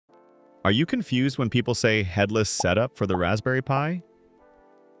Are you confused when people say headless setup for the Raspberry Pi?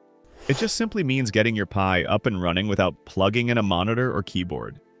 It just simply means getting your Pi up and running without plugging in a monitor or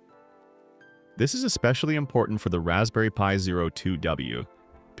keyboard. This is especially important for the Raspberry Pi Zero 2W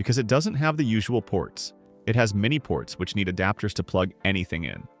because it doesn't have the usual ports. It has mini ports which need adapters to plug anything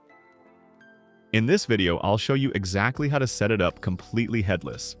in. In this video, I'll show you exactly how to set it up completely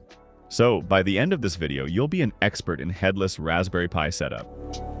headless. So, by the end of this video, you'll be an expert in headless Raspberry Pi setup.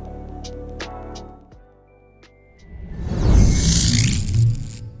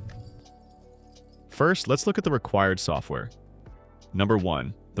 First, let's look at the required software. Number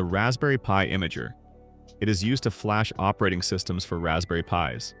 1, the Raspberry Pi Imager. It is used to flash operating systems for Raspberry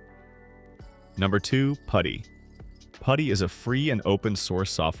Pis. Number 2, Putty. Putty is a free and open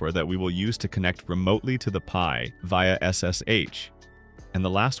source software that we will use to connect remotely to the Pi via SSH. And the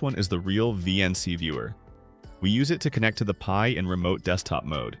last one is the Real VNC Viewer. We use it to connect to the Pi in remote desktop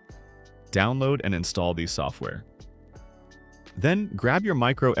mode. Download and install these software. Then, grab your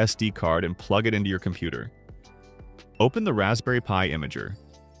micro SD card and plug it into your computer. Open the Raspberry Pi Imager.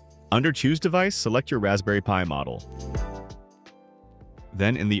 Under Choose Device, select your Raspberry Pi model.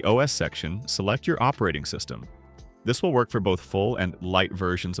 Then, in the OS section, select your operating system. This will work for both full and light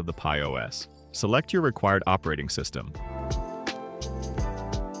versions of the Pi OS. Select your required operating system.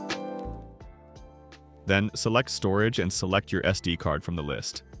 Then, select Storage and select your SD card from the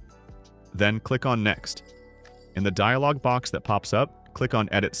list. Then, click on Next. In the dialog box that pops up, click on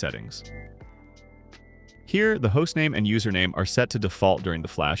Edit Settings. Here, the hostname and username are set to default during the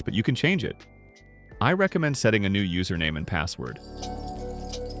flash, but you can change it. I recommend setting a new username and password.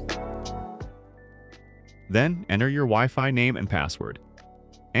 Then, enter your Wi-Fi name and password.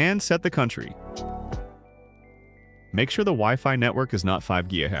 And set the country. Make sure the Wi-Fi network is not 5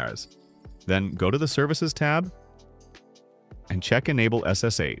 GHz. Then, go to the Services tab and check Enable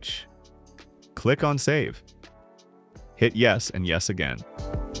SSH. Click on Save. Hit Yes and Yes again.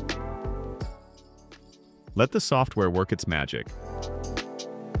 Let the software work its magic.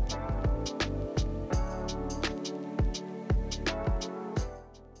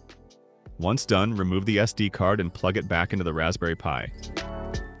 Once done, remove the SD card and plug it back into the Raspberry Pi.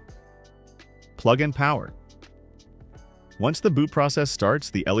 Plug in power. Once the boot process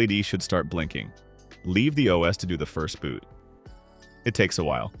starts, the LED should start blinking. Leave the OS to do the first boot. It takes a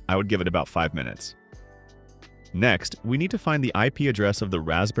while. I would give it about 5 minutes. Next, we need to find the IP address of the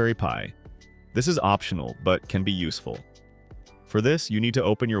Raspberry Pi. This is optional, but can be useful. For this, you need to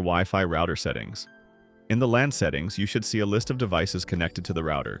open your Wi-Fi router settings. In the LAN settings, you should see a list of devices connected to the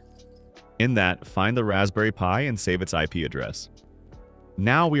router. In that, find the Raspberry Pi and save its IP address.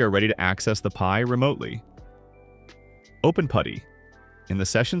 Now we are ready to access the Pi remotely. Open Putty. In the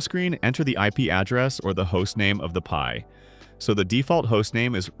session screen, enter the IP address or the hostname of the Pi. So the default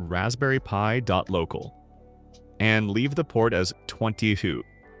hostname is raspberrypi.local. And leave the port as 22.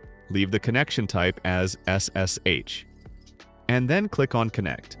 Leave the connection type as SSH. And then click on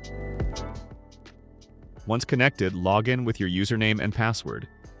Connect. Once connected, log in with your username and password.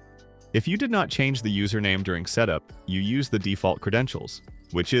 If you did not change the username during setup, you use the default credentials,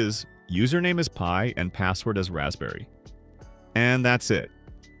 which is username as Pi and password as Raspberry. And that's it.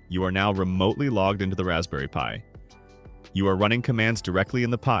 You are now remotely logged into the Raspberry Pi. You are running commands directly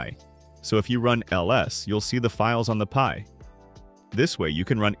in the Pi. So if you run ls, you'll see the files on the Pi. This way, you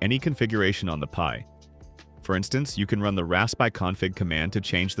can run any configuration on the Pi. For instance, you can run the raspi-config command to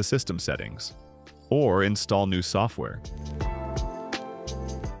change the system settings, or install new software.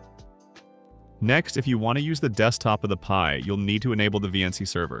 Next, if you want to use the desktop of the Pi, you'll need to enable the VNC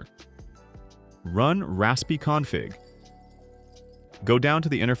server. Run raspi-config. Go down to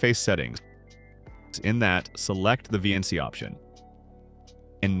the interface settings. In that, select the VNC option.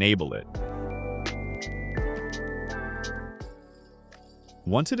 Enable it.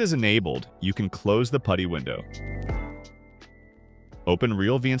 Once it is enabled, you can close the Putty window. Open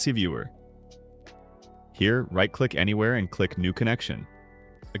Real VNC Viewer. Here, right-click anywhere and click New Connection.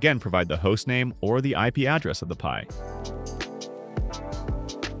 Again, provide the hostname or the IP address of the Pi.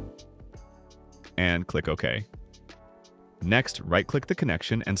 And click OK. Next, right-click the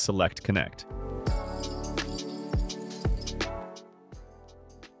connection and select Connect.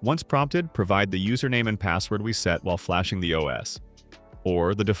 Once prompted, provide the username and password we set while flashing the OS,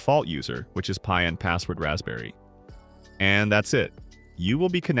 or the default user, which is Pi and password Raspberry. And that's it. You will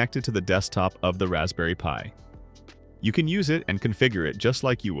be connected to the desktop of the Raspberry Pi. You can use it and configure it just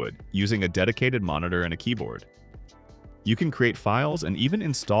like you would, using a dedicated monitor and a keyboard. You can create files and even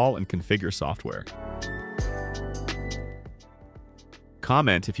install and configure software.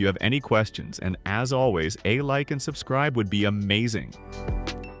 Comment if you have any questions, and as always, a like and subscribe would be amazing.